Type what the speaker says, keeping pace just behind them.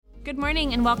Good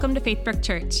morning and welcome to Faithbrook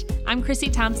Church. I'm Chrissy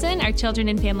Thompson, our Children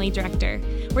and Family Director.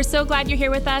 We're so glad you're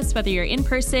here with us, whether you're in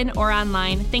person or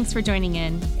online. Thanks for joining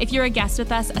in. If you're a guest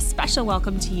with us, a special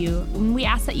welcome to you. We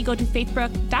ask that you go to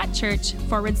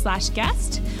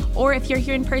faithbrook.church/guest, or if you're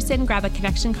here in person, grab a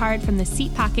connection card from the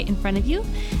seat pocket in front of you,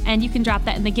 and you can drop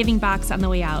that in the giving box on the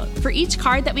way out. For each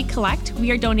card that we collect, we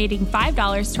are donating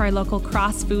 $5 to our local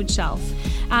Cross Food Shelf,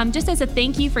 just as a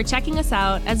thank you for checking us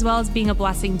out, as well as being a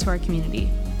blessing to our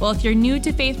community. Well, if you're new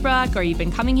to Faithbrook or you've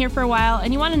been coming here for a while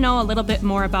and you want to know a little bit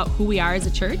more about who we are as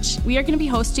a church, we are going to be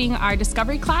hosting our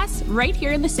discovery class right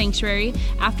here in the sanctuary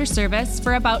after service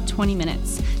for about 20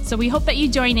 minutes. So we hope that you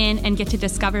join in and get to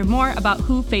discover more about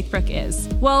who Faithbrook is.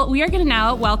 Well, we are going to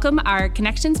now welcome our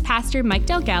Connections pastor, Mike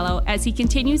Delgallo, as he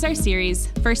continues our series,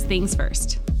 First Things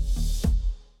First.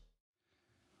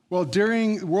 Well,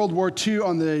 during World War II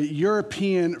on the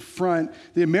European front,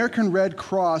 the American Red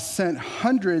Cross sent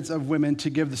hundreds of women to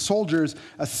give the soldiers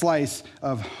a slice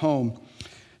of home.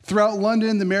 Throughout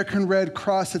London, the American Red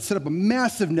Cross had set up a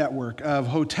massive network of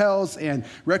hotels and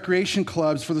recreation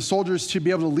clubs for the soldiers to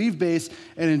be able to leave base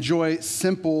and enjoy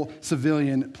simple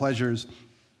civilian pleasures.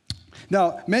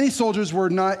 Now, many soldiers were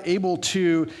not able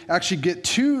to actually get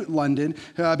to London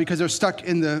because they're stuck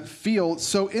in the field.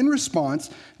 So in response,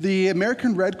 the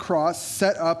American Red Cross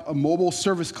set up a mobile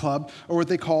service club, or what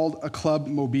they called a club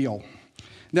mobile.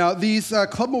 Now, these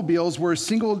club mobiles were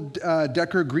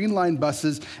single-decker Green Line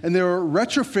buses, and they were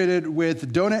retrofitted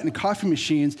with donut and coffee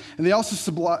machines, and they also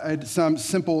supplied some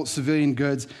simple civilian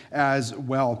goods as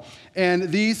well. And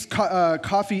these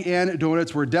coffee and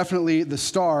donuts were definitely the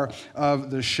star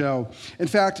of the show. In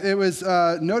fact, it was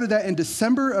noted that in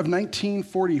December of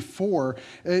 1944,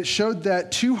 it showed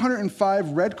that 205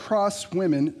 Red Cross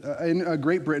women in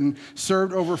Great Britain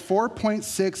served over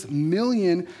 4.6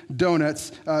 million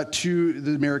donuts to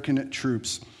the American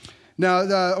troops. Now,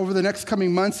 over the next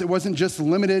coming months, it wasn't just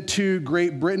limited to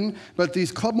Great Britain, but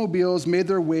these clubmobiles made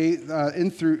their way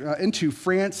into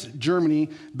France, Germany,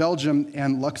 Belgium,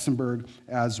 and Luxembourg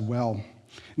as well.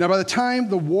 Now, by the time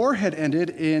the war had ended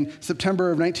in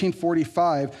September of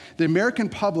 1945, the American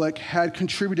public had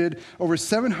contributed over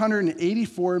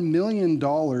 $784 million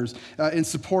in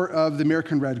support of the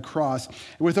American Red Cross,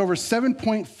 with over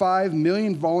 7.5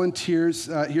 million volunteers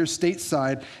here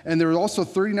stateside, and there were also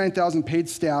 39,000 paid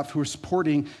staff who were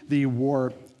supporting the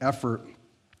war effort.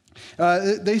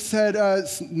 They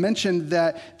mentioned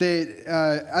that at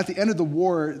the end of the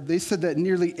war, they said that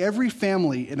nearly every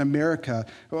family in America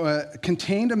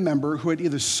contained a member who had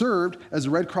either served as a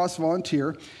Red Cross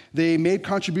volunteer, they made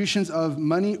contributions of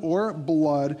money or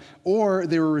blood, or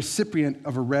they were a recipient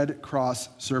of a Red Cross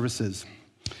services.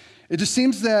 It just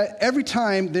seems that every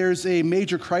time there's a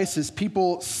major crisis,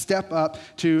 people step up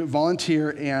to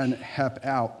volunteer and help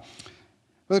out.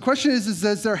 Well, the question is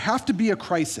does there have to be a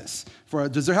crisis?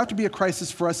 Does there have to be a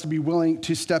crisis for us to be willing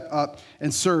to step up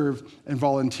and serve and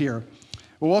volunteer?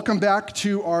 Well, welcome back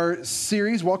to our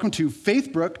series. Welcome to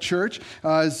Faithbrook Church.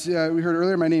 As we heard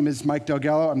earlier, my name is Mike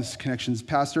Delgallo. I'm the Connections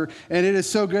pastor, and it is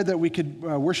so good that we could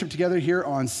worship together here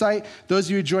on site. Those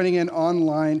of you joining in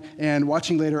online and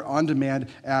watching later on demand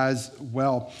as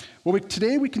well. Well,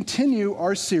 today we continue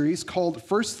our series called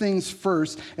First Things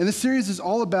First, and this series is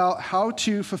all about how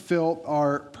to fulfill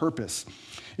our purpose.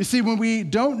 You see, when we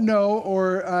don't know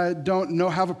or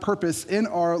have a purpose in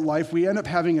our life, we end up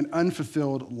having an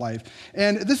unfulfilled life.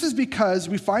 And this is because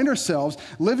we find ourselves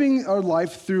living our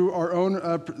life through our own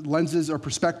lenses or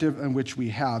perspective in which we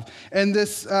have. And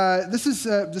this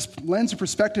lens of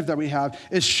perspective that we have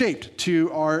is shaped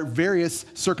to our various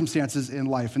circumstances in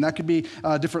life. And that could be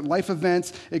different life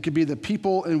events. It could be the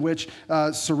people in which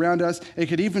surround us. It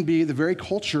could even be the very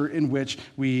culture in which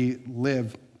we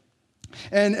live.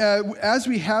 And as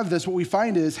we have this, what we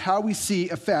find is how we see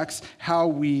affects how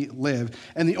we live.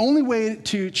 And the only way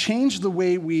to change the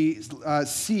way we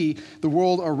see the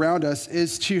world around us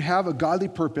is to have a godly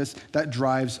purpose that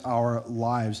drives our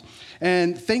lives.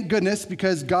 And thank goodness,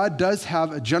 because God does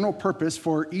have a general purpose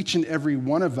for each and every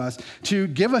one of us to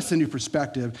give us a new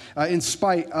perspective in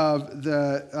spite of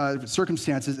the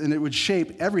circumstances, and it would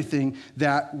shape everything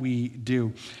that we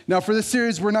do. Now, for this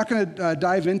series, we're not going to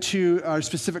dive into our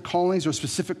specific callings or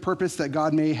specific purpose that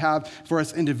God may have for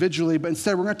us individually, but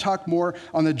instead we're going to talk more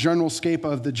on the general scope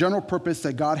of the general purpose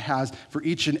that God has for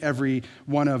each and every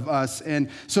one of us. And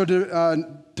so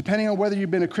depending on whether you've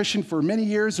been a Christian for many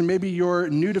years or maybe you're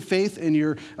new to faith and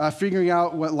you're figuring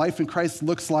out what life in Christ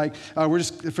looks like,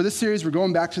 for this series, we're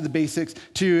going back to the basics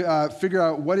to figure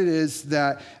out what it is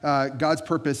that God's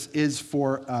purpose is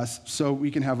for us so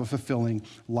we can have a fulfilling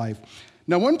life.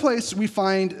 Now, one place we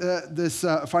find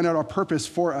find out our purpose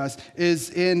for us is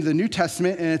in the New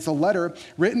Testament, and it's a letter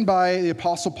written by the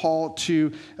Apostle Paul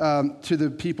to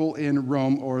the people in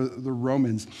Rome, or the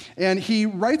Romans. And he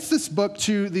writes this book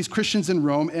to these Christians in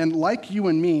Rome, and like you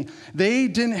and me, they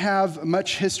didn't have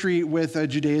much history with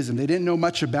Judaism. They didn't know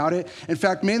much about it. In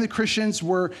fact, many of the Christians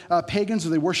were pagans, or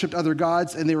they worshiped other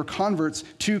gods, and they were converts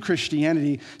to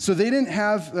Christianity. So they didn't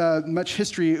have much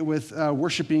history with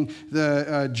worshiping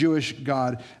the Jewish God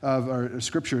of our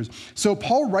scriptures. So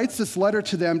Paul writes this letter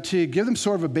to them to give them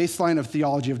sort of a baseline of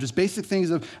theology, of just basic things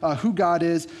of who God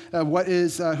is,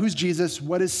 who's Jesus,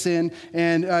 what is sin,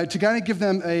 and to kind of give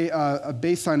them a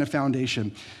baseline, a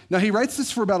foundation. Now, he writes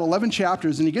this for about 11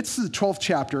 chapters, and he gets to the 12th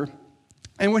chapter.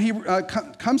 And what he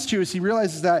comes to is he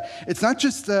realizes that it's not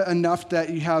just enough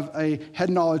that you have a head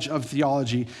knowledge of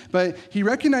theology, but he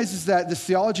recognizes that this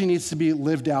theology needs to be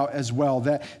lived out as well,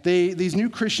 that these new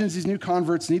Christians, these new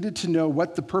converts needed to know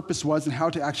what the purpose was and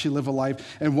how to actually live a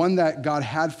life, and one that God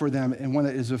had for them and one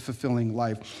that is a fulfilling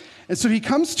life. And so he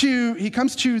comes to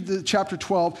the chapter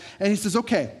 12, and he says,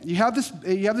 okay, you have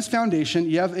this foundation,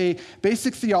 you have a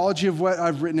basic theology of what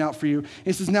I've written out for you. And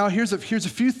he says, now here's a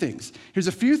few things. Here's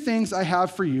a few things I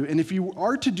have for you, and if you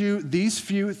are to do these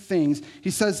few things, he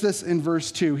says this in verse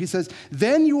 2. He says,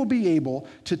 then you will be able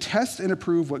to test and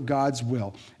approve what God's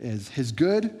will is, his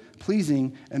good,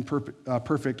 pleasing, and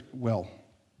perfect will.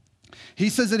 He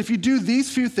says that if you do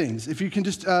these few things, if you can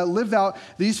just live out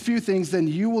these few things, then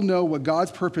you will know what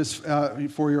God's purpose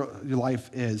for your life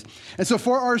is. And so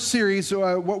for our series,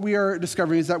 what we are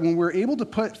discovering is that when we're able to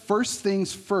put first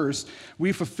things first,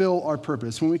 we fulfill our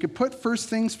purpose. When we can put first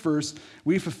things first,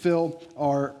 we fulfill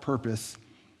our purpose.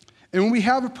 And when we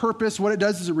have a purpose, what it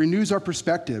does is it renews our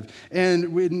perspective.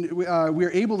 And when we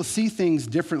are able to see things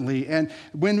differently. And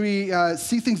when we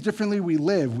see things differently, we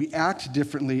live, we act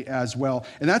differently as well.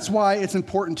 And that's why it's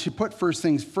important to put first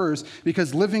things first,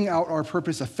 because living out our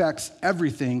purpose affects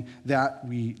everything that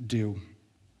we do.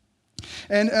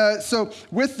 And so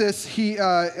with this,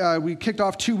 we kicked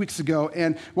off 2 weeks ago,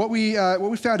 and what we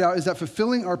found out is that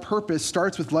fulfilling our purpose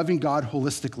starts with loving God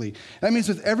holistically. That means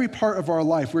with every part of our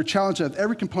life, we're challenged with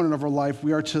every component of our life,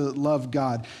 we are to love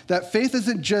God. That faith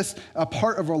isn't just a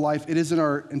part of our life, it is in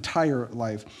our entire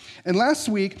life. And last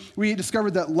week, we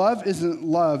discovered that love isn't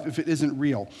love if it isn't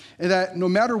real, and that no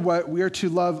matter what, we are to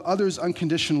love others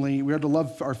unconditionally. We are to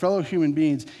love our fellow human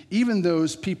beings, even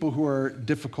those people who are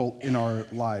difficult in our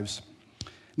lives.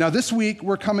 Now, this week,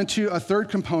 we're coming to a third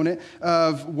component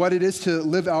of what it is to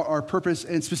live out our purpose,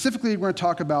 and specifically, we're going to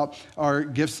talk about our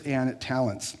gifts and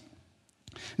talents.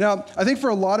 Now, I think for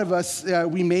a lot of us,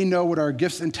 we may know what our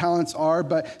gifts and talents are,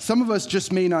 but some of us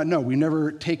just may not know. We've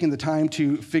never taken the time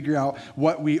to figure out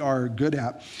what we are good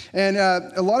at. And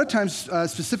a lot of times,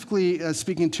 specifically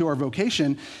speaking to our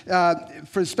vocation,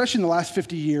 especially in the last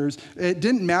 50 years, it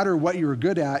didn't matter what you were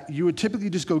good at. You would typically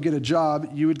just go get a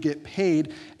job, you would get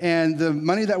paid, and the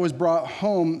money that was brought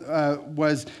home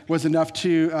was enough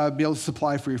to be able to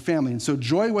supply for your family. And so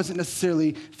joy wasn't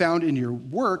necessarily found in your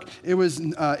work, it was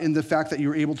in the fact that you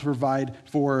were able to provide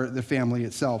for the family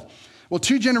itself. Well,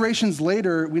 2 generations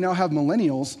later, we now have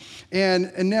millennials,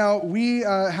 and now we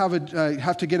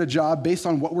have to get a job based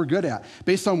on what we're good at,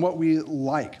 based on what we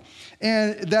like.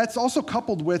 And that's also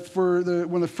coupled with,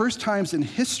 one of the first times in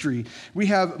history, we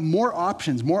have more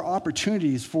options, more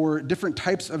opportunities for different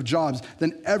types of jobs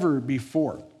than ever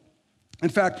before. In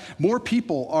fact, more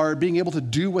people are being able to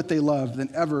do what they love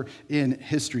than ever in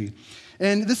history.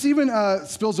 And this even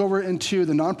spills over into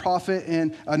the nonprofit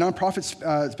and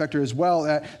nonprofit sector as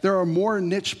well. There are more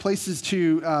niche places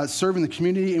to serve in the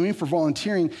community. And even for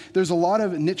volunteering, there's a lot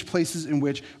of niche places in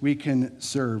which we can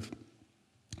serve.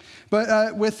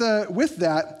 But with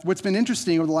that, what's been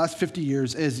interesting over the last 50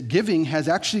 years is giving has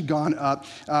actually gone up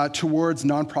towards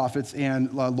nonprofits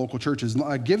and local churches.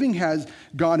 Giving has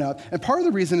gone up, and part of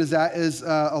the reason is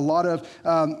a lot of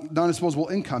non-disposable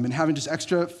income and having just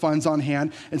extra funds on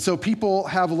hand, and so people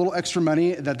have a little extra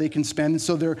money that they can spend, and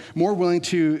so they're more willing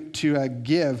to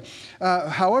give.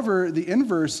 However, the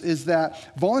inverse is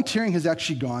that volunteering has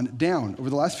actually gone down. Over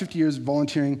the last 50 years,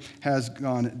 volunteering has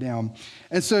gone down.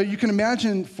 And so you can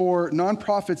imagine for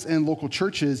nonprofits and local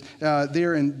churches, they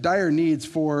are in dire needs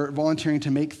for volunteering to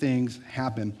make things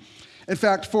happen. In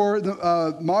fact, for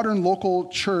the modern local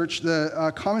church,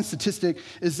 the common statistic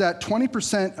is that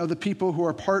 20% of the people who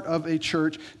are part of a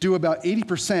church do about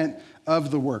 80%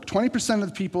 of the work. 20% of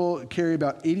the people carry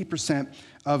about 80%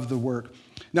 of the work.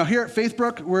 Now, here at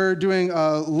Faithbrook, we're doing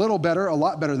a little better, a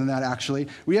lot better than that, actually.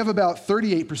 We have about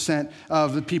 38%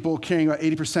 of the people carrying about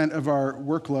 80% of our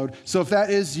workload. So if that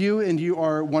is you and you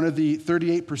are one of the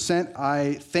 38%,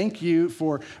 I thank you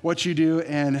for what you do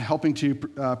and helping to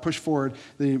push forward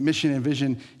the mission and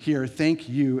vision here. Thank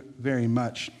you very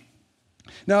much.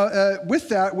 Now, with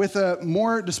that, with a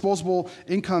more disposable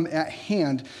income at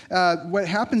hand, what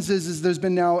happens is there's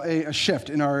been now a shift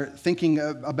in our thinking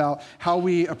about how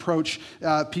we approach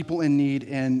people in need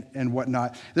and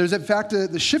whatnot. There's, in fact,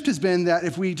 the shift has been that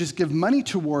if we just give money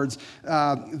towards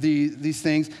these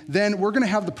things, then we're going to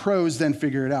have the pros then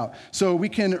figure it out. So we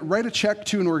can write a check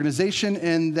to an organization,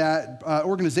 and that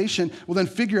organization will then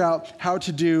figure out how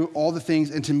to do all the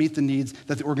things and to meet the needs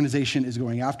that the organization is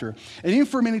going after. And even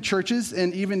for many churches,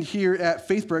 and even here at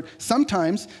Faithbrook,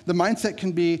 sometimes the mindset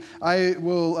can be, I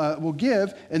will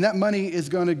give, and that money is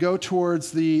going to go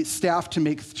towards the staff to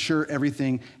make sure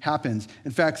everything happens. In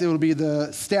fact, it will be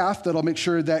the staff that'll make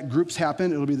sure that groups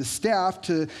happen. It'll be the staff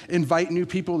to invite new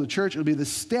people to church. It'll be the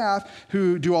staff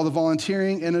who do all the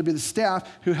volunteering, and it'll be the staff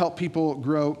who help people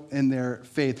grow in their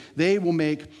faith. They will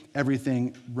make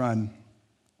everything run.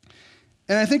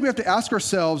 And I think we have to ask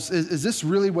ourselves, is this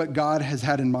really what God has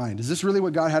had in mind? Is this really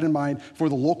what God had in mind for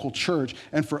the local church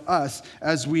and for us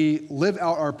as we live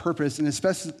out our purpose, and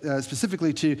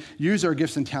specifically to use our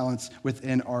gifts and talents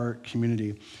within our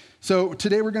community? So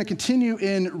today we're going to continue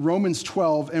in Romans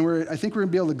 12, and I think we're going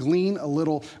to be able to glean a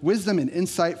little wisdom and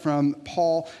insight from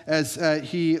Paul as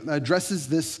he addresses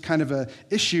this kind of a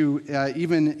issue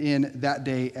even in that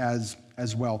day as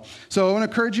well. So I want to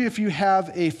encourage you, if you have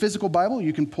a physical Bible,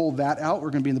 you can pull that out. We're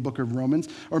going to be in the book of Romans.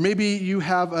 Or maybe you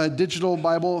have a digital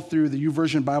Bible through the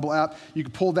YouVersion Bible app. You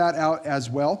can pull that out as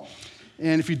well.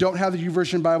 And if you don't have the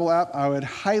YouVersion Bible app, I would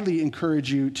highly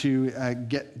encourage you to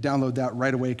download that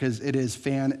right away because it is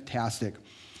fantastic.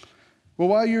 Well,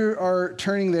 while you are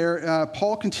turning there,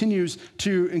 Paul continues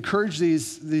to encourage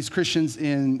these Christians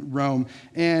in Rome,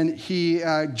 and he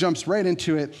jumps right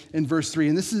into it in verse 3.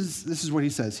 And this is what he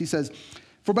says. He says,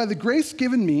 "For by the grace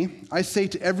given me, I say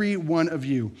to every one of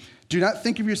you, do not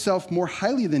think of yourself more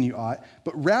highly than you ought,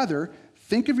 but rather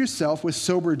think of yourself with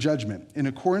sober judgment, in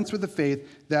accordance with the faith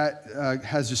that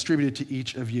has distributed to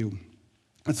each of you."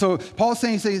 And so Paul is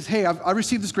saying, hey, I've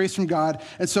received this grace from God,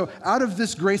 and so out of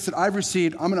this grace that I've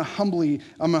received, I'm going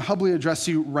to humbly address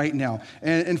you right now.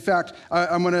 And in fact,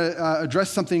 I'm going to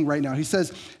address something right now. He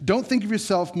says, don't think of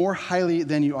yourself more highly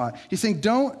than you ought. He's saying,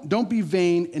 don't be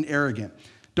vain and arrogant.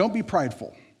 Don't be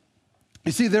prideful.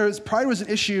 You see, pride was an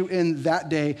issue in that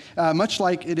day, much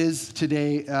like it is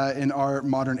today in our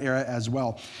modern era as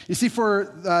well. You see,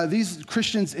 for these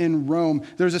Christians in Rome,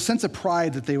 there's a sense of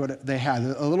pride that they had,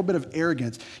 a little bit of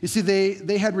arrogance. You see,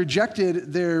 they had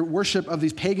rejected their worship of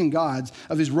these pagan gods,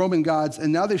 of these Roman gods,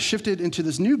 and now they've shifted into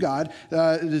this new God,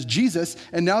 this Jesus,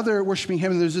 and now they're worshiping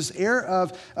him, and there's this air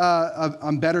of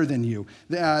I'm better than you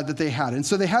that they had. And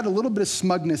so they had a little bit of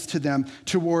smugness to them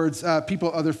towards people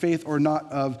of other faith or not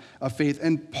of faith.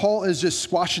 And Paul is just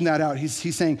squashing that out.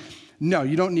 He's saying, no,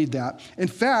 you don't need that. In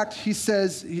fact, he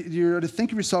says you're to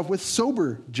think of yourself with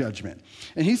sober judgment.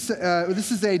 And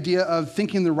this is the idea of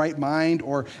thinking the right mind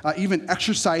or even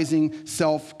exercising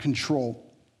self-control.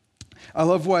 I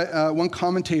love what one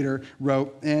commentator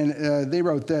wrote, and they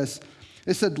wrote this.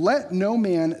 They said, "Let no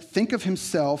man think of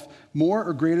himself more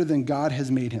or greater than God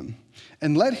has made him.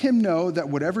 And let him know that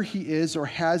whatever he is or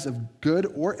has of good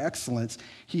or excellence,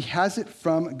 he has it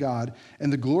from God,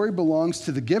 and the glory belongs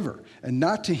to the giver and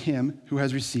not to him who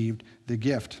has received the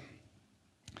gift."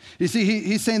 You see,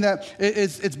 he's saying that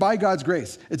it's by God's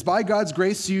grace. It's by God's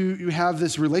grace you have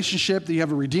this relationship, that you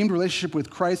have a redeemed relationship with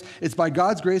Christ. It's by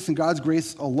God's grace and God's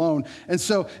grace alone. And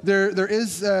so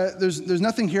there's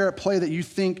nothing here at play that you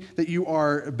think that you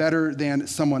are better than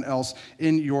someone else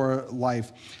in your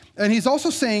life. And he's also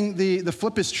saying the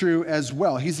flip is true as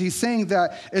well. He's saying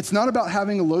that it's not about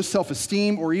having a low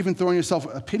self-esteem or even throwing yourself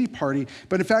a pity party,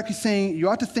 but in fact, he's saying you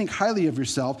ought to think highly of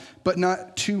yourself, but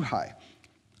not too high.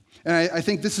 And I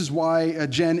think this is why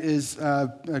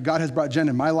God has brought Jen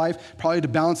in my life, probably to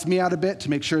balance me out a bit, to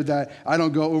make sure that I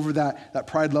don't go over that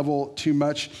pride level too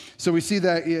much. So we see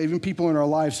that even people in our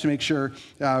lives to make sure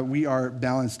we are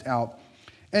balanced out.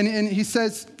 And he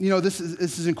says, this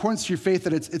is in accordance to your faith,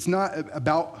 that it's not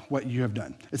about what you have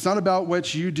done. It's not about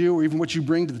what you do or even what you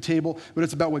bring to the table, but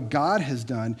it's about what God has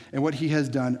done and what he has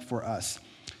done for us.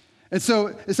 And so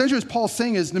essentially what Paul's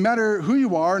saying is no matter who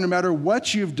you are, no matter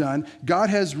what you've done, God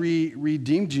has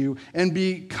redeemed you. And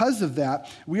because of that,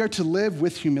 we are to live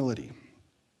with humility.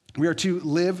 We are to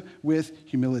live with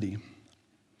humility.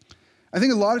 I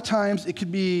think a lot of times it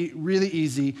could be really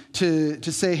easy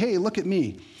to say, hey, look at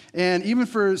me. And even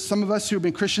for some of us who have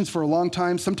been Christians for a long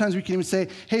time, sometimes we can even say,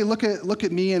 hey, look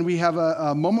at me, and we have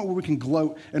a moment where we can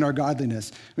gloat in our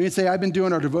godliness. We can say, I've been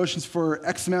doing our devotions for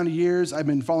X amount of years, I've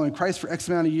been following Christ for X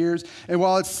amount of years, and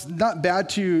while it's not bad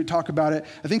to talk about it,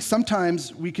 I think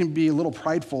sometimes we can be a little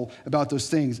prideful about those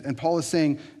things. And Paul is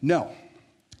saying, no,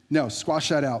 squash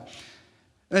that out.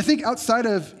 And I think outside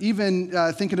of even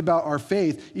thinking about our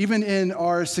faith, even in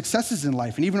our successes in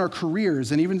life and even our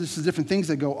careers and even just the different things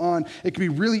that go on, it can be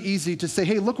really easy to say,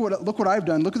 hey, look what I've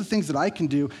done. Look at the things that I can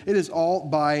do. It is all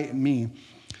by me.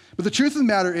 But the truth of the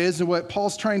matter is, and what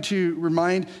Paul's trying to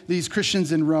remind these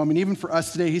Christians in Rome, and even for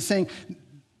us today, he's saying,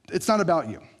 it's not about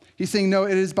you. He's saying, no,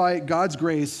 it is by God's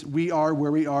grace we are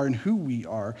where we are and who we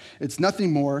are. It's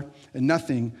nothing more and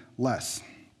nothing less.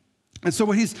 And so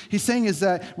what he's saying is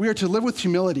that we are to live with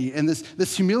humility, and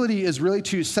this humility is really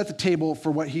to set the table for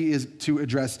what he is to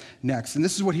address next. And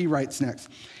this is what he writes next.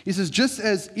 He says, just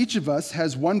as each of us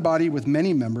has one body with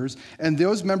many members, and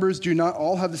those members do not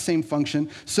all have the same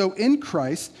function, so in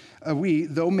Christ we,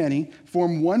 though many,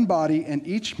 form one body, and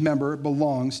each member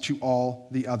belongs to all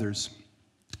the others.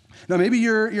 Now, maybe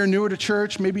you're newer to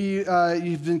church. Maybe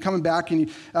you've been coming back, and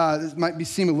this might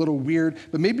seem a little weird,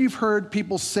 but maybe you've heard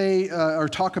people say or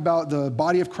talk about the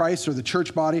body of Christ or the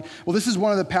church body. Well, this is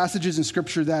one of the passages in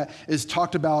Scripture that is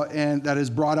talked about and that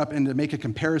is brought up and to make a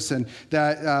comparison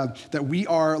that we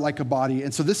are like a body.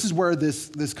 And so this is where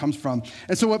this comes from.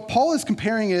 And so what Paul is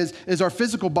comparing is our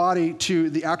physical body to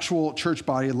the actual church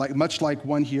body, much like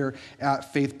one here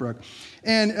at Faithbrook.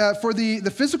 And for the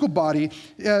physical body,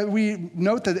 we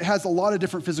note that it has a lot of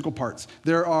different physical parts.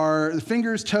 There are the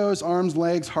fingers, toes, arms,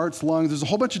 legs, hearts, lungs. There's a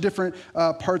whole bunch of different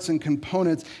parts and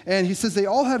components. And he says they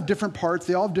all have different parts,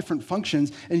 they all have different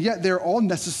functions, and yet they're all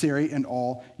necessary and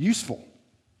all useful.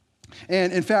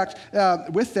 And in fact,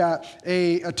 with that,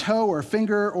 a toe or a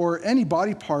finger or any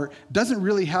body part doesn't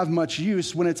really have much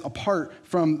use when it's apart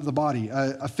from the body.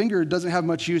 A finger doesn't have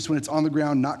much use when it's on the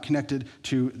ground, not connected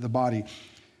to the body.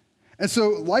 And so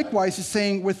likewise, he's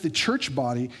saying with the church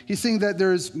body, he's saying that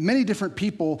there's many different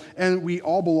people and we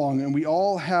all belong and we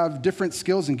all have different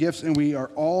skills and gifts and we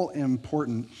are all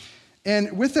important.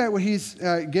 And with that, what he's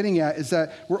getting at is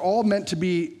that we're all meant to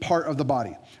be part of the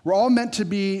body. We're all meant to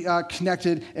be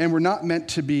connected, and we're not meant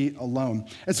to be alone.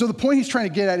 And so the point he's trying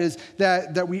to get at is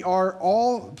that we are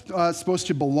all supposed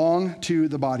to belong to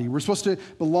the body. We're supposed to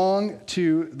belong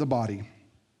to the body.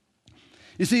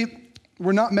 You see,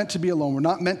 we're not meant to be alone. We're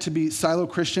not meant to be silo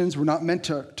Christians. We're not meant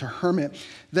to hermit.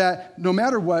 That no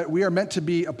matter what, we are meant to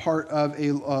be a part of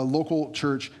a local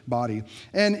church body.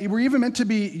 And we're even meant to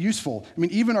be useful. I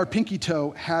mean, even our pinky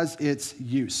toe has its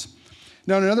use.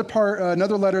 Now, in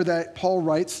another letter that Paul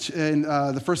writes in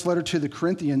the first letter to the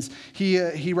Corinthians,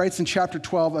 he writes in chapter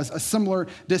 12 a similar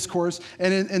discourse,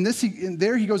 and in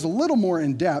there he goes a little more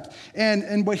in depth.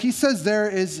 And what he says there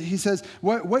is, he says,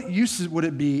 what use would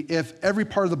it be if every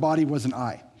part of the body was an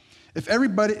eye? If every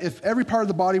part of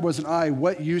the body was an eye,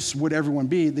 what use would everyone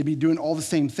be? They'd be doing all the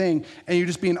same thing, and you'd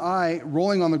just be an eye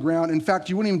rolling on the ground. In fact,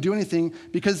 you wouldn't even do anything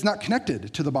because it's not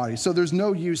connected to the body. So there's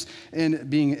no use in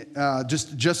being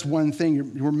just one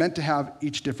thing. We're meant to have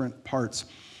each different parts.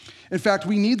 In fact,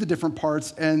 we need the different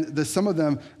parts, and some of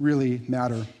them really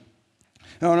matter.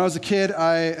 Now, when I was a kid,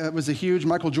 I was a huge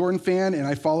Michael Jordan fan, and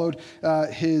I followed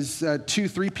his 2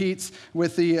 three-peats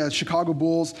with the Chicago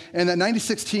Bulls. And that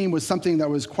 96 team was something that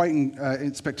was quite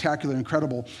spectacular,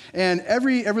 incredible. And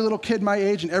every little kid my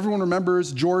age, and everyone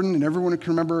remembers Jordan, and everyone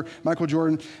can remember Michael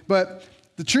Jordan. But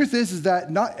the truth is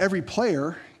that not every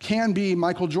player can be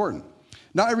Michael Jordan.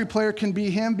 Not every player can be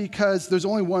him because there's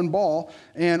only one ball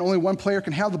and only one player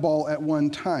can have the ball at one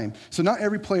time. So not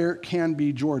every player can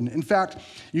be Jordan. In fact,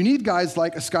 you need guys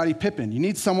like a Scottie Pippen. You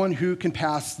need someone who can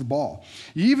pass the ball.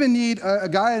 You even need a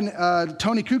guy,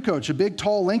 Tony Kukoc, a big,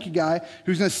 tall, lanky guy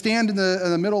who's going to stand in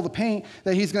the middle of the paint,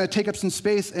 that he's going to take up some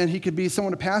space and he could be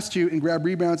someone to pass to and grab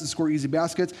rebounds and score easy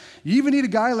baskets. You even need a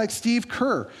guy like Steve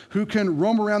Kerr who can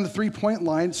roam around the three-point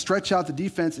line, stretch out the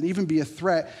defense, and even be a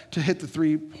threat to hit the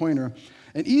three-pointer.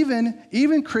 And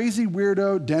even crazy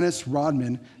weirdo Dennis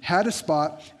Rodman had a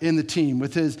spot in the team.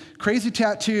 With his crazy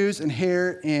tattoos and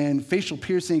hair and facial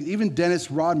piercings, even Dennis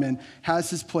Rodman has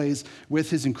his place with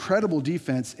his incredible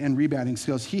defense and rebounding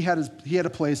skills. He had a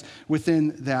place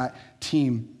within that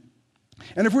team.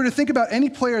 And if we were to think about any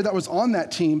player that was on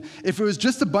that team, if it was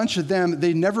just a bunch of them,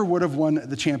 they never would have won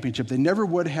the championship. They never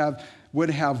would have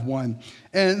won.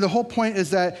 And the whole point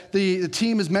is that the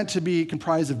team is meant to be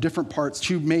comprised of different parts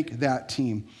to make that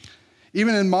team.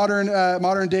 Even in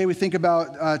modern day, we think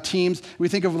about teams. We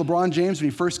think of LeBron James when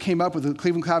he first came up with the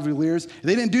Cleveland Cavaliers.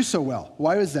 They didn't do so well.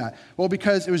 Why was that? Well,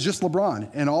 because it was just LeBron,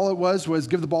 and all it was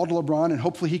give the ball to LeBron, and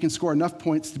hopefully he can score enough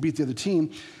points to beat the other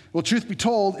team. Well, truth be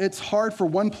told, it's hard for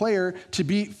one player to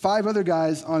beat 5 other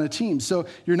guys on a team, so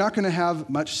you're not going to have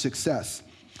much success.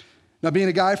 Now, being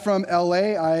a guy from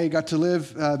LA, I got to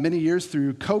live many years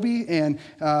through Kobe and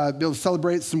be able to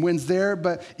celebrate some wins there.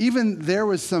 But even there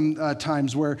was some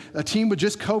times where a team with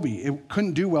just Kobe, it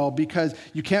couldn't do well because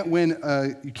you can't win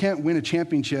a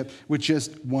championship with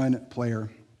just one player.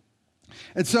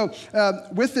 And so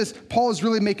with this, Paul is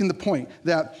really making the point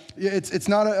that it's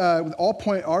not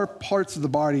our parts of the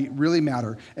body really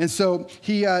matter. And so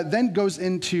he then goes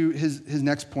into his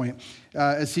next point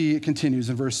as he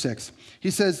continues in verse 6. He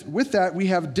says, with that, we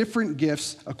have different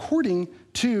gifts according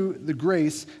to the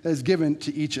grace that is given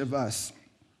to each of us.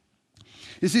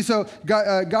 You see, so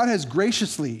God has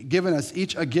graciously given us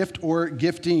each a gift or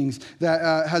giftings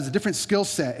that has a different skill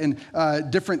set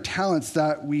and different talents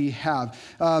that we have.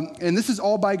 And this is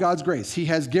all by God's grace. He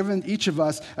has given each of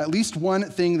us at least one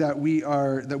thing that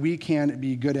we can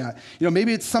be good at. You know,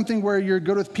 maybe it's something where you're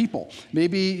good with people.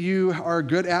 Maybe you are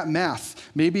good at math.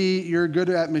 Maybe you're good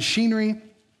at machinery.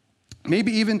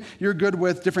 Maybe even you're good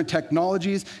with different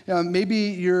technologies. Maybe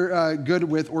you're good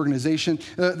with organization.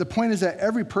 The point is that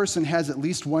every person has at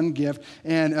least one gift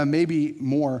and maybe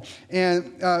more.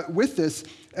 And with this,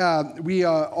 we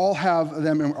all have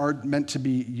them and are meant to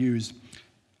be used.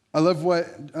 I love what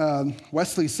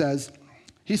Wesley says.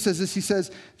 He says this, he says,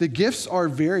 the gifts are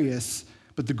various,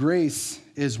 but the grace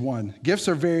is one. Gifts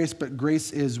are various, but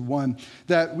grace is one.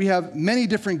 That we have many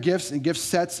different gifts and gift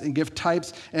sets and gift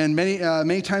types, and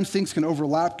many times things can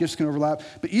overlap, gifts can overlap,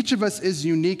 but each of us is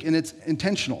unique and it's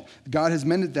intentional. God has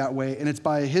meant it that way, and it's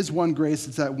by his one grace,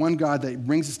 it's that one God that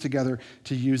brings us together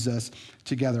to use us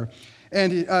together.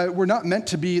 And we're not meant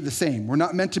to be the same. We're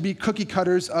not meant to be cookie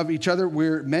cutters of each other.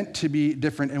 We're meant to be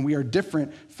different, and we are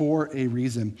different for a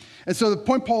reason. And so the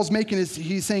point Paul's making is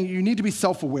he's saying you need to be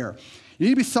self-aware. You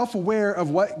need to be self-aware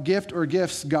of what gift or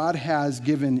gifts God has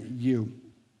given you.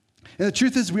 And the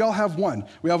truth is we all have one.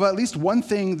 We have at least one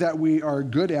thing that we are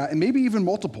good at, and maybe even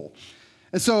multiple.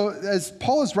 And so as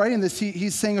Paul is writing this,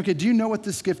 he's saying, okay, do you know what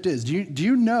this gift is? Do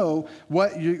you know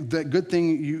what the good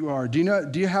thing you are? Do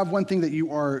you have one thing that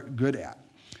you are good at?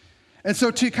 And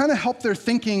so to kind of help their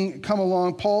thinking come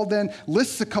along, Paul then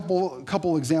lists a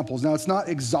couple examples. Now, it's not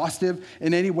exhaustive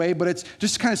in any way, but it's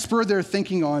just to kind of spur their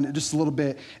thinking on just a little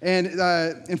bit. And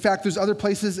in fact, there's other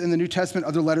places in the New Testament,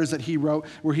 other letters that he wrote,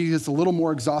 where he is a little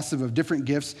more exhaustive of different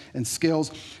gifts and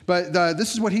skills. But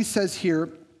this is what he says here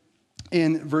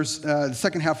in the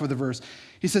second half of the verse.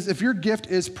 He says, if your gift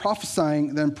is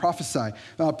prophesying, then prophesy.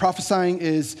 Prophesying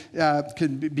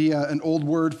could be an old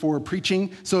word for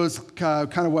preaching. So it's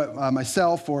kind of what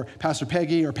myself or Pastor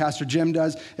Peggy or Pastor Jim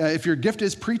does. If your gift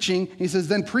is preaching, he says,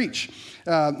 then preach.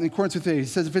 In accordance with it, he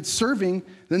says, if it's serving,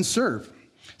 then serve.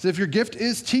 So if your gift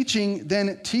is teaching,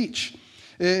 then teach.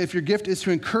 If your gift is to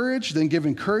encourage, then give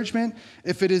encouragement.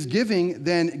 If it is giving,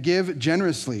 then give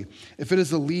generously. If it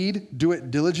is a lead, do it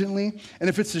diligently. And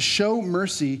if it's to show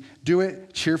mercy, do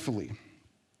it cheerfully.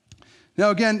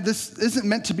 Now, again, this isn't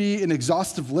meant to be an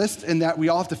exhaustive list in that we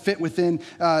all have to fit within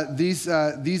these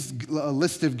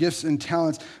list of gifts and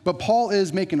talents. But Paul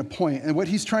is making a point, and what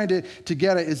he's trying to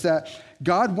get at is that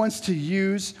God wants to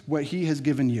use what he has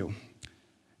given you.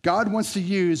 God wants to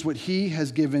use what he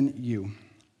has given you.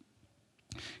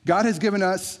 God has given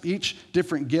us each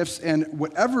different gifts, and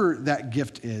whatever that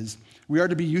gift is, we are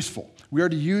to be useful. We are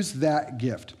to use that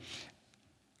gift.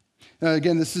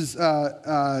 Again, this is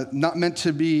not meant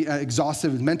to be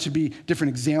exhaustive. It's meant to be different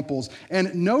examples.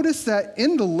 And notice that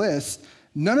in the list,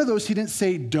 none of those he didn't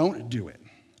say don't do it.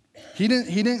 He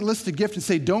didn't list a gift and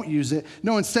say don't use it.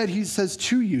 No, instead he says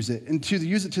to use it and to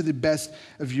use it to the best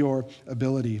of your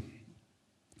ability.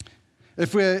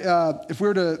 If we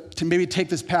were to maybe take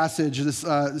this passage, this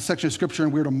section of Scripture,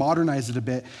 and we were to modernize it a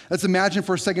bit, let's imagine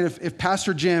for a second if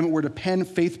Pastor Jim were to pen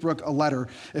Faithbrook a letter,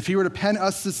 if he were to pen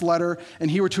us this letter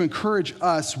and he were to encourage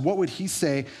us, what would he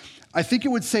say? I think it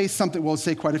would say something, well, it'd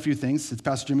say quite a few things. It's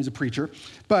Pastor Jim, he's a preacher.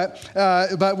 But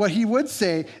what he would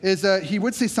say is he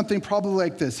would say something probably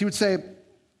like this. He would say,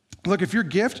 look, if your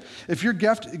gift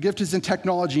is in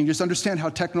technology and you just understand how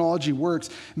technology works,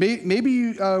 maybe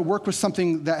you work with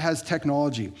something that has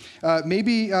technology.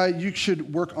 Maybe you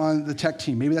should work on the tech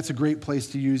team. Maybe that's a great place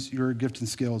to use your gifts and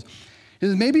skills.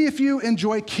 Maybe if you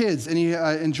enjoy kids and you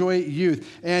enjoy youth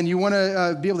and you want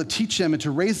to be able to teach them and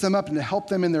to raise them up and to help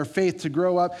them in their faith to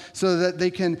grow up so that they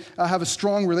can have a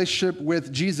strong relationship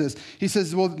with Jesus. He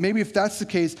says, well, maybe if that's the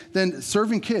case, then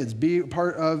serving kids, be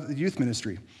part of the youth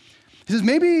ministry. He says,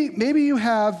 maybe you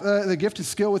have the gift and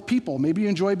skill with people. Maybe you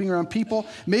enjoy being around people.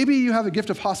 Maybe you have a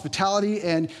gift of hospitality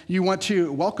and you want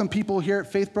to welcome people here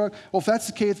at Faithbrook. Well, if that's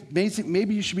the case,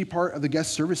 maybe you should be part of the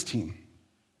guest service team.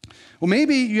 Well,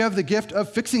 maybe you have the gift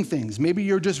of fixing things. Maybe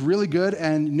you're just really good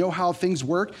and know how things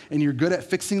work and you're good at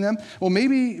fixing them. Well,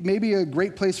 maybe a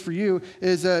great place for you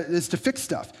is to fix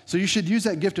stuff. So you should use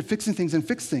that gift of fixing things and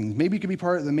fix things. Maybe you could be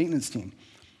part of the maintenance team.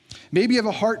 Maybe you have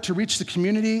a heart to reach the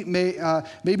community.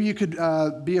 Maybe you could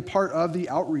be a part of the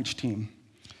outreach team.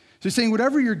 So he's saying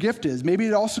whatever your gift is, maybe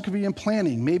it also could be in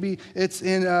planning. Maybe it's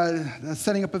in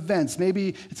setting up events.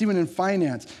 Maybe it's even in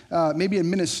finance. Maybe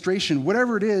administration.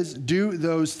 Whatever it is, do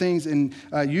those things and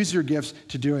use your gifts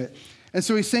to do it. And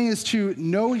so he's saying is to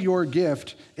know your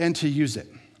gift and to use it.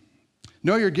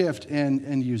 Know your gift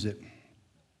and use it.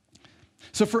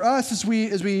 So for us, as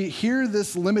we hear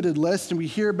this limited list and we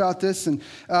hear about this and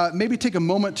maybe take a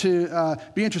moment to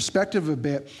be introspective a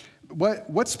bit,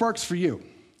 what sparks for you?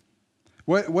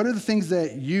 What are the things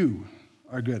that you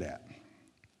are good at?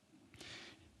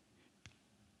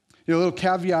 A little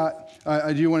caveat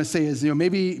I do want to say is,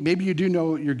 maybe you do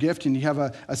know your gift and you have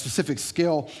a specific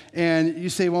skill, and you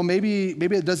say, well, maybe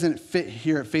it doesn't fit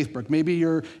here at Faithbrook. Maybe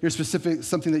your specific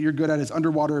something that you're good at is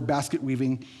underwater basket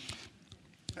weaving.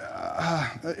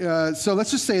 So let's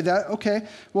just say that, okay,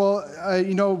 well,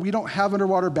 we don't have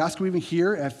underwater basket weaving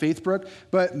here at Faithbrook,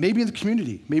 but maybe in the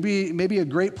community, maybe a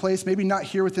great place, maybe not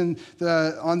here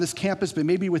on this campus, but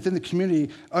maybe within the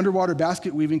community, underwater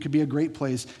basket weaving could be a great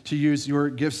place to use your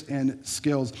gifts and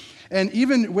skills. And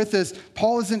even with this,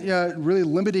 Paul isn't really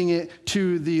limiting it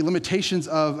to the limitations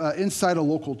of inside a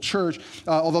local church,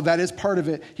 although that is part of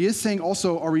it. He is saying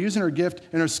also, are we using our gift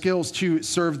and our skills to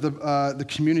serve the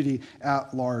community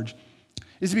at large?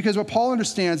 Is because what Paul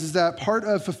understands is that part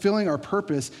of fulfilling our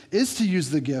purpose is to use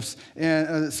the gifts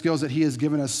and skills that he has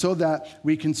given us so that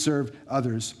we can serve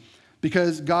others.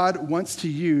 Because God wants to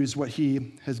use what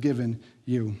he has given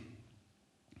you.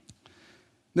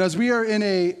 Now, as we are in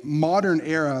a modern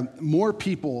era, more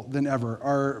people than ever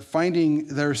are finding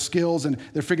their skills and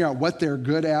they're figuring out what they're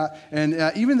good at,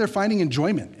 and even they're finding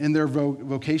enjoyment in their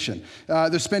vocation.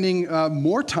 They're spending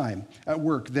more time at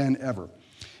work than ever.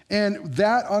 And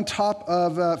that on top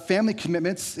of family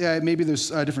commitments, maybe there's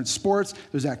different sports,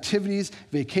 there's activities,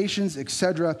 vacations,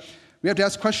 etc. We have to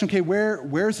ask the question, okay,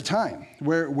 where's the time?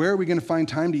 Where are we going to find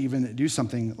time to even do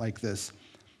something like this?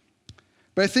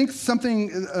 But I think something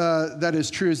that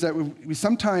is true is that we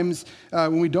sometimes,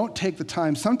 when we don't take the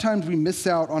time, sometimes we miss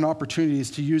out on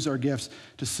opportunities to use our gifts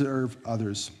to serve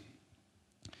others.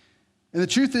 And the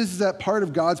truth is that part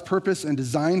of God's purpose and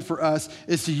design for us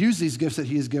is to use these gifts that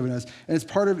he has given us. And it's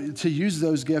part of to use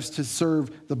those gifts to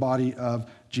serve the body of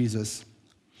Jesus.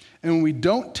 And when we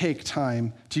don't take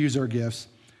time to use our gifts,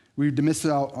 we miss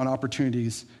out on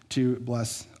opportunities to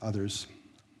bless others.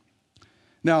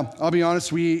 Now, I'll be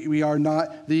honest, we are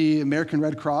not the American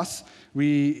Red Cross.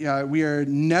 We are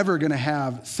never going to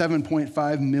have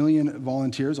 7.5 million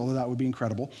volunteers, although that would be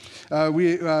incredible.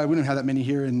 We don't have that many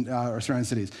here in our surrounding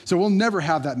cities. So we'll never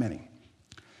have that many.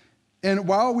 And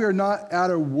while we are not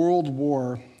at a world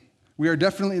war, we are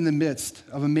definitely in the midst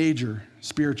of a major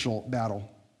spiritual battle.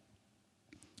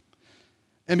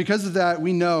 And because of that,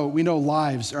 we know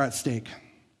lives are at stake.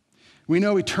 We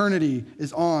know eternity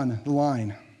is on the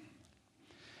line.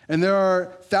 And there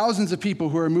are thousands of people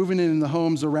who are moving in the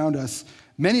homes around us,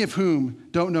 many of whom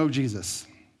don't know Jesus.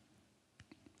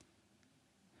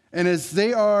 And as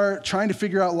they are trying to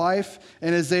figure out life,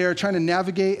 and as they are trying to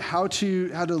navigate how to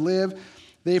live,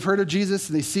 they've heard of Jesus,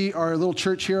 they see our little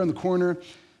church here on the corner.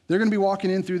 They're going to be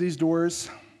walking in through these doors.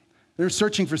 They're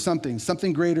searching for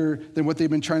something greater than what they've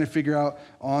been trying to figure out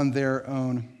on their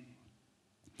own.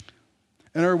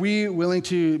 And are we willing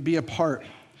to be a part?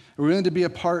 We're willing to be a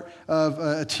part of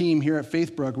a team here at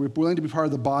Faithbrook. We're willing to be part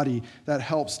of the body that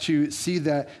helps to see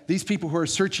that these people who are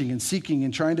searching and seeking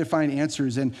and trying to find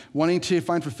answers and wanting to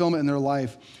find fulfillment in their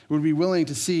life would be willing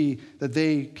to see that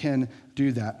they can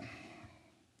do that.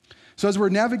 So as we're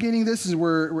navigating this, as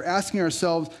we're asking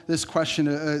ourselves this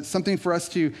question, something for us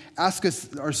to ask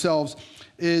ourselves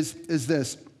is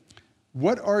this: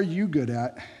 what are you good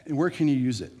at and where can you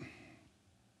use it?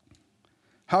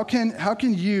 How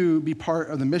can you be part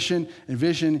of the mission and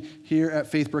vision here at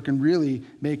Faithbrook and really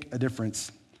make a difference?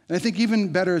 And I think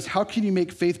even better is how can you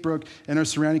make Faithbrook and our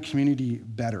surrounding community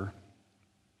better?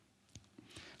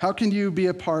 How can you be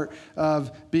a part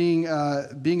of being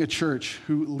a church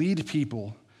who lead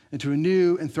people into a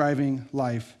new and thriving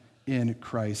life in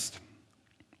Christ?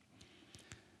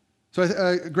 So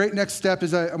a great next step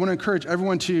is I want to encourage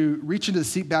everyone to reach into the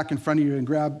seat back in front of you and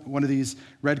grab one of these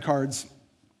red cards.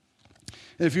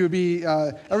 And if you would be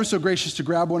ever so gracious to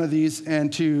grab one of these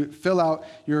and to fill out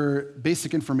your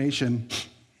basic information,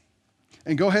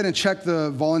 and go ahead and check the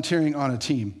volunteering on a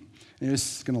team. And you're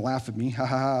just going to laugh at me. Ha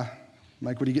ha ha.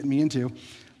 Mike, what are you getting me into?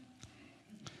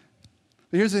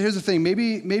 But here's the thing.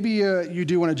 Maybe you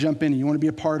do want to jump in and you want to be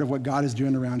a part of what God is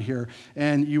doing around here,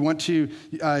 and you want to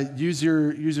use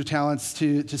your talents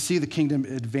to see the kingdom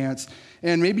advance.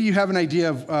 And maybe you have an idea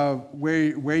of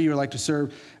where you would like to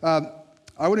serve.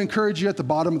 I would encourage you at the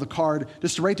bottom of the card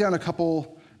just to write down a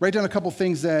couple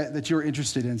things that you're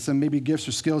interested in, some maybe gifts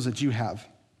or skills that you have.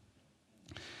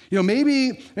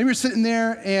 Maybe you're sitting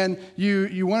there and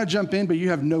you want to jump in, but you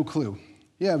have no clue.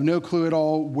 You have no clue at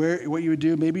all what you would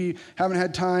do. Maybe you haven't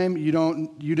had time. You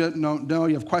don't know.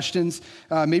 You have questions.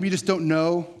 Maybe you just don't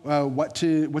know what's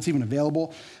even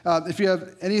available. If you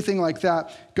have anything like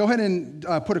that, go ahead and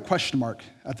put a question mark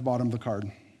at the bottom of the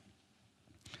card.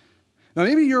 Now,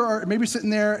 maybe you're sitting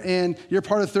there and you're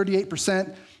part of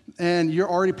 38%, and you're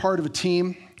already part of a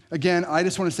team. Again, I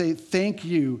just want to say thank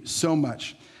you so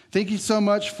much. Thank you so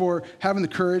much for having the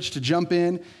courage to jump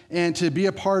in and to be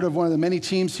a part of one of the many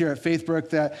teams here at Faithbrook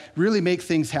that really make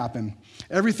things happen.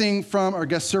 Everything from our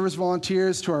guest service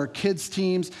volunteers to our kids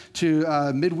teams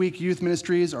to midweek youth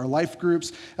ministries, our life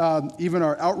groups, even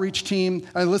our outreach team.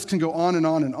 And the list can go on and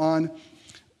on and on.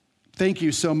 Thank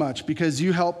you so much, because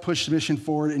you help push the mission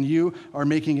forward and you are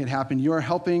making it happen. You are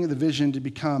helping the vision to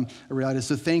become a reality.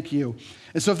 So thank you.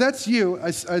 And so if that's you,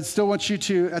 I still want you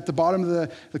to, at the bottom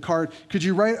of the card, could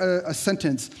you write a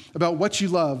sentence about what you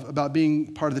love about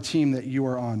being part of the team that you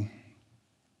are on?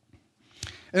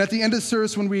 And at the end of the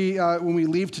service, when we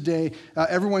leave today,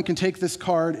 everyone can take this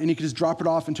card and you can just drop it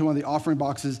off into one of the offering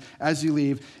boxes as you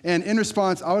leave. And in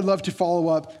response, I would love to follow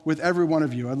up with every one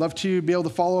of you. I'd love to be able to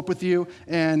follow up with you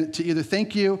and to either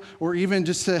thank you or even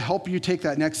just to help you take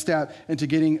that next step into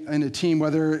getting in a team,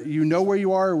 whether you know where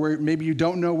you are or where maybe you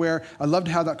don't know where. I'd love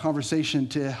to have that conversation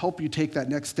to help you take that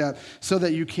next step so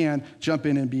that you can jump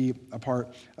in and be a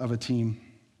part of a team.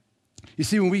 You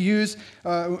see, when we use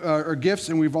our gifts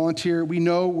and we volunteer, we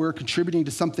know we're contributing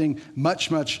to something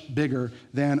much, much bigger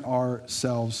than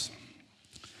ourselves.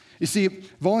 You see,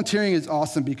 volunteering is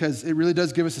awesome because it really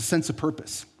does give us a sense of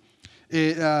purpose.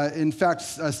 In fact,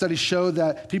 studies show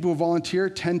that people who volunteer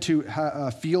tend to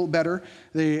feel better.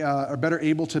 They are better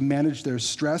able to manage their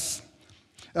stress.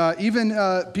 Even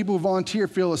people who volunteer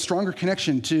feel a stronger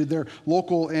connection to their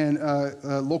local and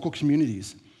local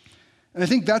communities. And I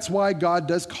think that's why God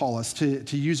does call us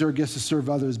to use our gifts to serve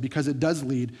others, because it does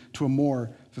lead to a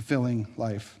more fulfilling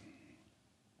life.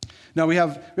 Now, we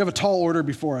have a tall order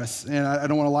before us, and I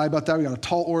don't want to lie about that. We got a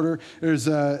tall order. There's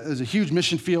a huge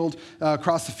mission field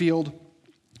across the field.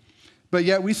 But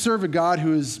yet we serve a God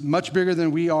who is much bigger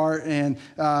than we are and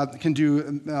can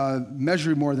do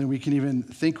measurably more than we can even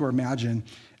think or imagine.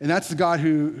 And that's the God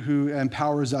who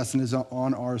empowers us and is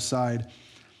on our side.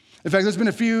 In fact, there's been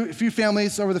a few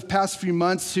families over the past few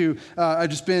months who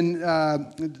I've just been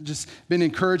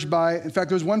encouraged by. In fact,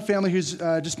 there was one family who's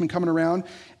just been coming around,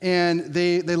 and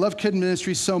they love kid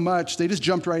ministry so much, they just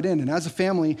jumped right in. And as a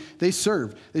family, they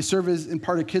serve. They serve as in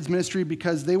part of kids ministry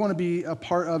because they want to be a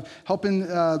part of helping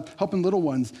little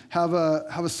ones have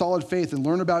a solid faith and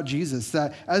learn about Jesus,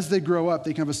 that as they grow up,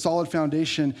 they can have a solid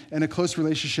foundation and a close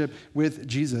relationship with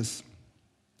Jesus.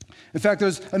 In fact,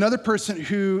 there's another person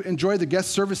who enjoyed the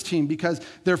guest service team because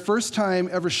their first time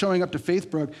ever showing up to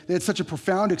Faithbrook, they had such a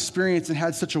profound experience and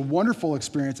had such a wonderful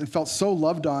experience and felt so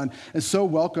loved on and so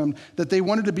welcomed that they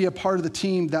wanted to be a part of the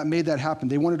team that made that happen.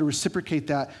 They wanted to reciprocate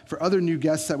that for other new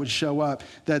guests that would show up,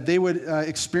 that they would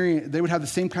they would have the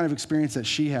same kind of experience that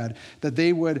she had, that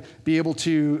they would be able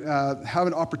to have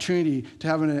an opportunity to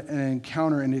have an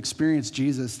encounter and experience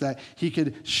Jesus, that he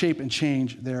could shape and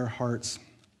change their hearts.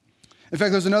 In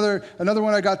fact, there's another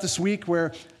one I got this week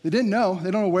where they don't know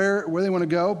where they want to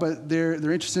go, but they're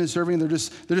interested in serving. They're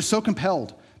just so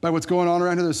compelled by what's going on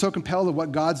around here. They're so compelled of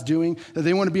what God's doing that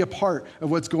they want to be a part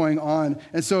of what's going on.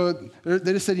 And so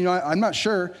they just said, I'm not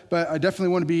sure, but I definitely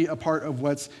want to be a part of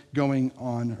what's going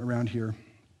on around here.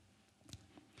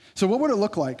 So what would it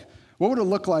look like? What would it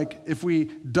look like if we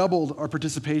doubled our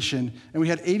participation and we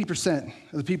had 80%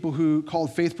 of the people who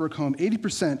called Faithbrook home,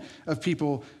 80% of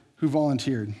people who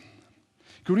volunteered?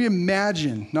 Could we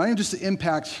imagine, not even just the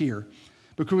impact here,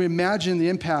 but could we imagine the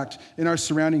impact in our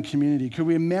surrounding community? Could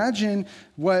we imagine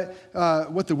what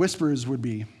the whispers would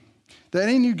be? That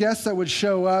any new guests that would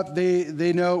show up,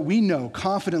 we know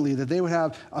confidently that they would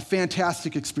have a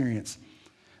fantastic experience.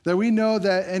 That we know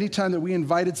that anytime that we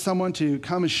invited someone to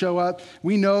come and show up,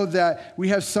 we know that we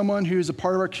have someone who's a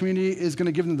part of our community is going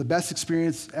to give them the best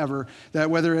experience ever.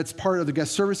 That whether it's part of the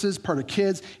guest services, part of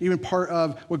kids, even part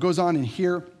of what goes on in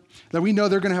here, that we know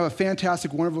they're going to have a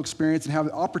fantastic, wonderful experience and have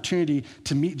the opportunity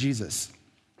to meet Jesus.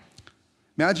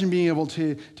 Imagine being able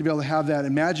to have that.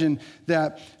 Imagine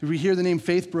that if we hear the name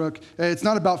Faithbrook, it's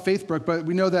not about Faithbrook, but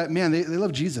we know that, man, they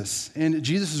love Jesus. And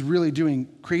Jesus is really doing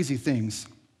crazy things.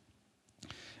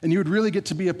 And you would really get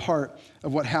to be a part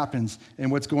of what happens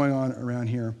and what's going on around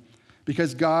here.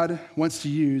 Because God wants to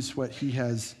use what he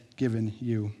has given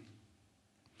you.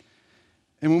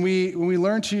 And when we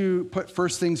learn to put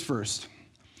first things first,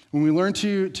 when we learn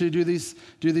to do these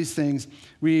things,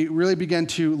 we really begin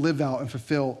to live out and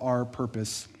fulfill our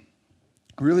purpose.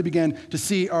 We really begin to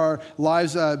see our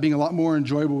lives being a lot more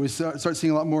enjoyable. We start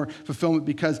seeing a lot more fulfillment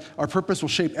because our purpose will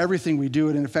shape everything we do,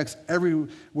 and it affects every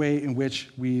way in which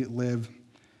we live.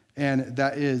 And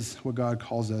that is what God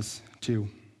calls us to.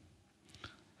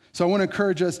 So I want to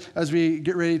encourage us as we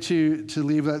get ready to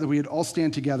leave that we'd all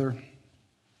stand together.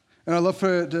 And I'd love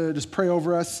to just pray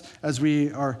over us as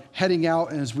we are heading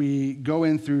out and as we go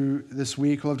in through this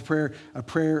week. I'd love to pray a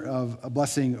prayer of a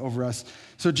blessing over us.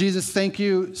 So Jesus, thank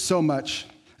you so much.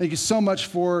 Thank you so much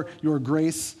for your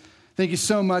grace. Thank you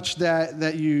so much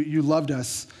that you loved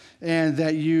us and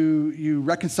that you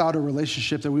reconciled a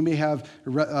relationship, that we may have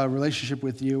a relationship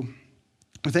with you.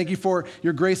 Thank you for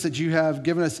your grace that you have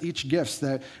given us each gifts,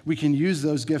 that we can use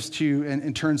those gifts to, and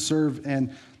in turn, serve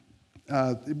and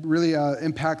really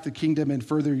impact the kingdom and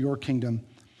further your kingdom.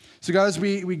 So God, as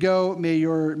we go, may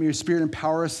your Spirit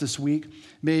empower us this week.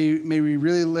 May we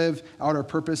really live out our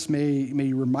purpose. May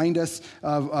you remind us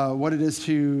of what it is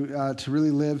to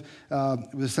really live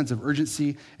with a sense of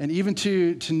urgency, and even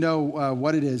to know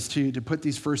what it is to put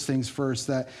these first things first,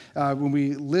 that when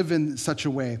we live in such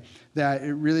a way that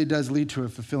it really does lead to a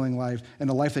fulfilling life and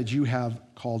a life that you have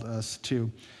called us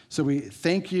to. So we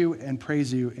thank you and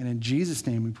praise you, and in Jesus'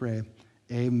 name we pray,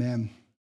 amen.